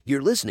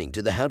You're listening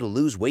to the How to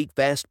Lose Weight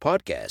Fast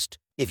podcast.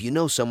 If you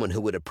know someone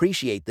who would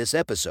appreciate this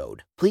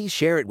episode, please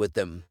share it with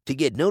them. To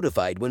get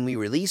notified when we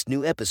release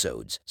new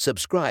episodes,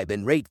 subscribe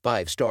and rate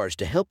 5 stars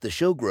to help the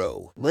show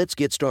grow. Let's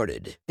get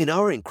started. In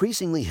our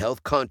increasingly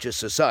health-conscious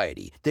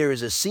society, there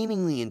is a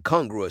seemingly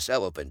incongruous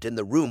elephant in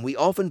the room we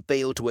often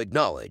fail to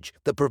acknowledge: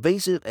 the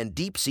pervasive and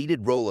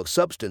deep-seated role of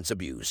substance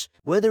abuse.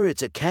 Whether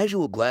it's a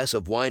casual glass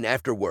of wine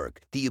after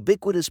work, the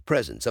ubiquitous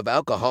presence of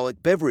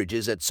alcoholic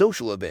beverages at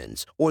social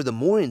events, or the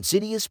more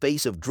insidious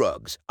face of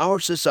drugs, our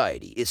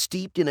society is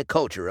steeped in a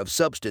culture of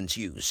substance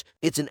use.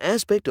 It's an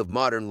aspect of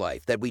modern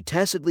life that we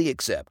tacitly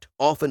accept,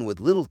 often with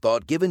little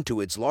thought given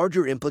to its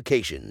larger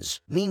implications.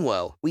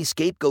 Meanwhile, we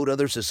scapegoat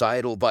other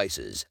societal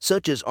vices,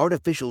 such as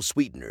artificial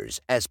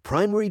sweeteners, as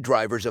primary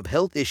drivers of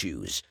health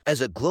issues.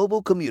 As a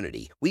global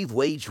community, we've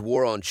waged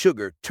war on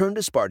sugar, turned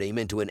aspartame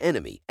into an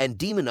enemy, and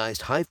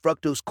demonized high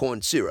fructose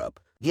corn syrup.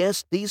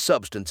 Yes, these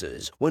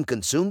substances, when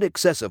consumed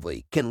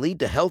excessively, can lead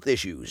to health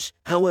issues.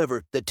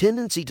 However, the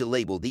tendency to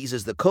label these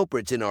as the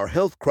culprits in our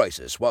health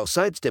crisis while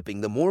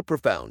sidestepping the more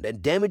profound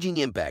and damaging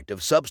impact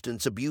of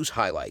substance abuse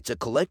highlights a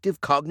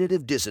collective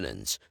cognitive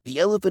dissonance. The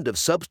elephant of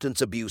substance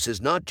abuse is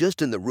not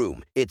just in the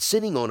room, it's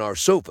sitting on our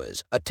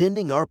sofas,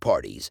 attending our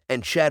parties,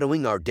 and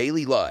shadowing our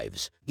daily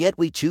lives. Yet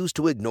we choose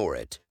to ignore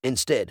it.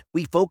 Instead,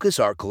 we focus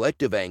our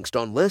collective angst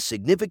on less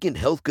significant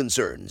health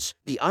concerns.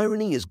 The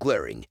irony is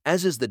glaring,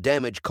 as is the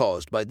damage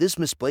caused by this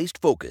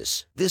misplaced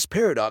focus. This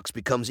paradox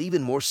becomes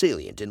even more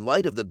salient in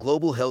light of the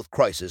global health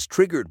crisis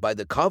triggered by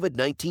the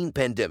COVID-19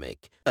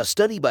 pandemic. A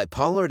study by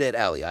Pollard et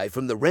al.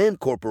 From the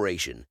RAND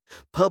Corporation,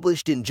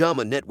 published in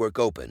JAMA Network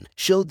Open,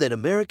 showed that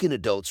American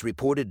adults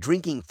reported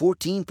drinking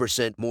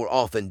 14% more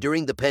often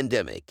during the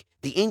pandemic.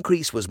 The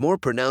increase was more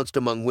pronounced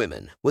among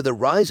women, with a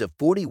rise of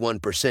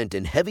 41%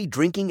 in heavy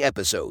drinking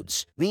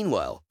episodes.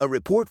 Meanwhile, a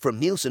report from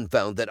Nielsen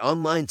found that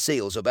online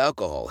sales of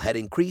alcohol had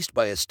increased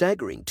by a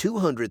staggering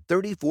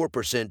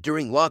 234%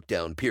 during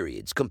lockdown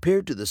periods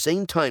compared to the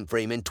same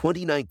timeframe in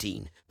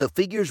 2019. The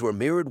figures were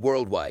mirrored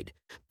worldwide,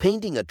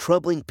 painting a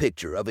troubling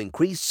picture of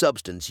increased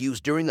substance use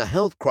during a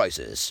health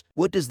crisis.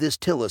 What does this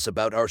tell us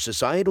about our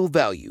societal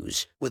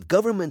values? With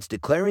governments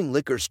declaring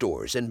liquor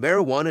stores and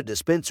marijuana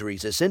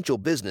dispensaries essential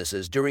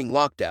businesses during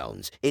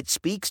lockdowns, it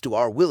speaks to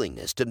our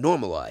willingness to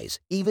normalize,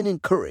 even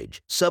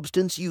encourage,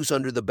 substance use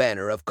under the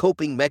banner of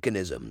coping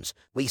mechanisms.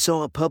 We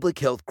saw a public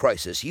health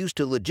crisis used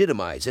to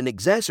legitimize and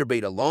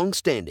exacerbate a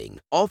long-standing,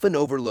 often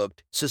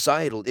overlooked,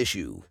 societal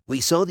issue. We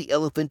saw the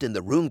elephant in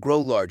the room grow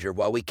larger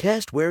while we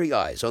cast wary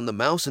eyes on the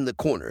mouse in the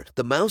corner,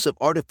 the mouse of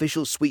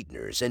artificial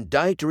sweeteners and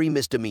dietary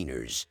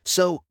misdemeanors.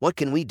 So, what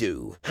can we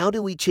do? How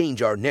do we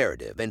change our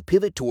narrative and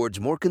pivot towards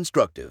more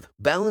constructive,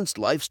 balanced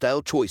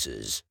lifestyle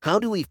choices? How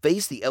do we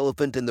face the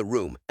elephant in the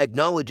room,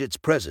 acknowledge its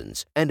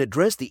presence, and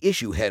address the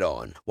issue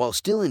head-on, while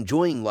still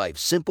enjoying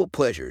life's simple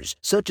pleasures,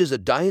 such as a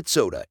diet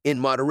soda, in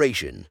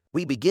moderation?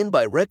 We begin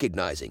by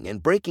recognizing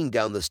and breaking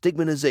down the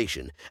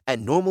stigmatization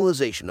and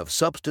normalization of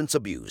substance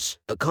abuse.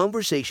 A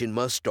conversation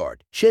must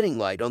start, shedding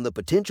light on the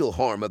potential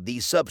harm of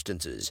these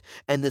substances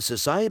and the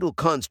societal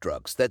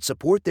constructs that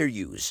support their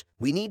use.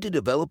 We need to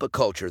develop a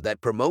culture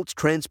that promotes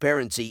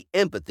transparency,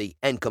 empathy,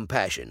 and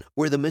compassion,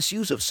 where the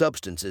misuse of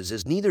substances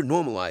is neither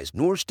normalized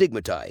nor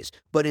stigmatized,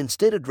 but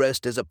instead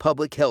addressed as a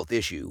public health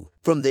issue.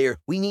 From there,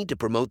 we need to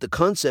promote the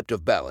concept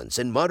of balance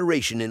and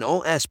moderation in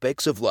all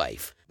aspects of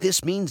life.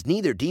 This means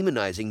neither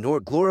demonizing nor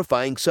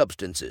glorifying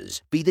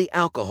substances, be they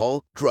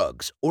alcohol,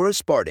 drugs, or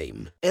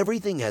aspartame.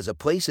 Everything has a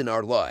place in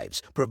our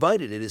lives,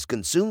 provided it is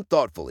consumed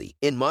thoughtfully,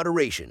 in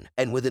moderation,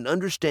 and with an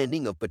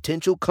understanding of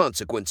potential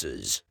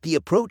consequences. The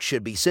approach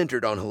should be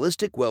centered on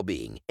holistic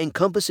well-being,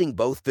 encompassing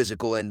both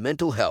physical and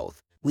mental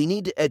health. We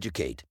need to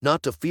educate,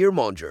 not to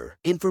fear-monger.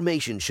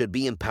 Information should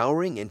be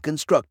empowering and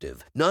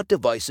constructive, not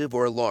divisive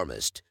or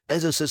alarmist.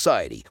 As a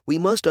society, we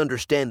must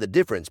understand the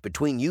difference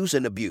between use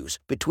and abuse,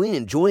 between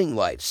enjoying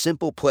life's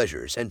simple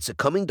pleasures and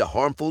succumbing to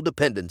harmful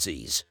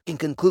dependencies. In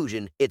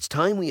conclusion, it's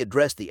time we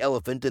address the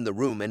elephant in the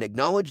room and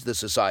acknowledge the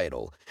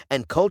societal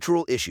and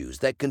cultural issues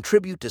that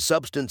contribute to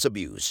substance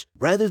abuse.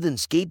 Rather than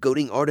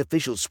scapegoating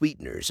artificial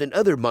sweeteners and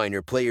other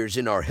minor players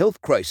in our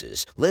health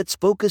crisis, let's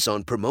focus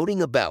on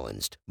promoting a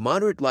balanced,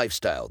 moderate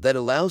lifestyle that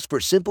allows for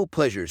simple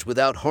pleasures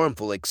without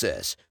harmful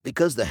excess,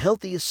 because the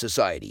healthiest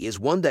society is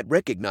one that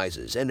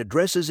recognizes and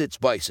addresses its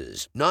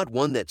vices, not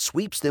one that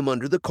sweeps them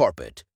under the carpet.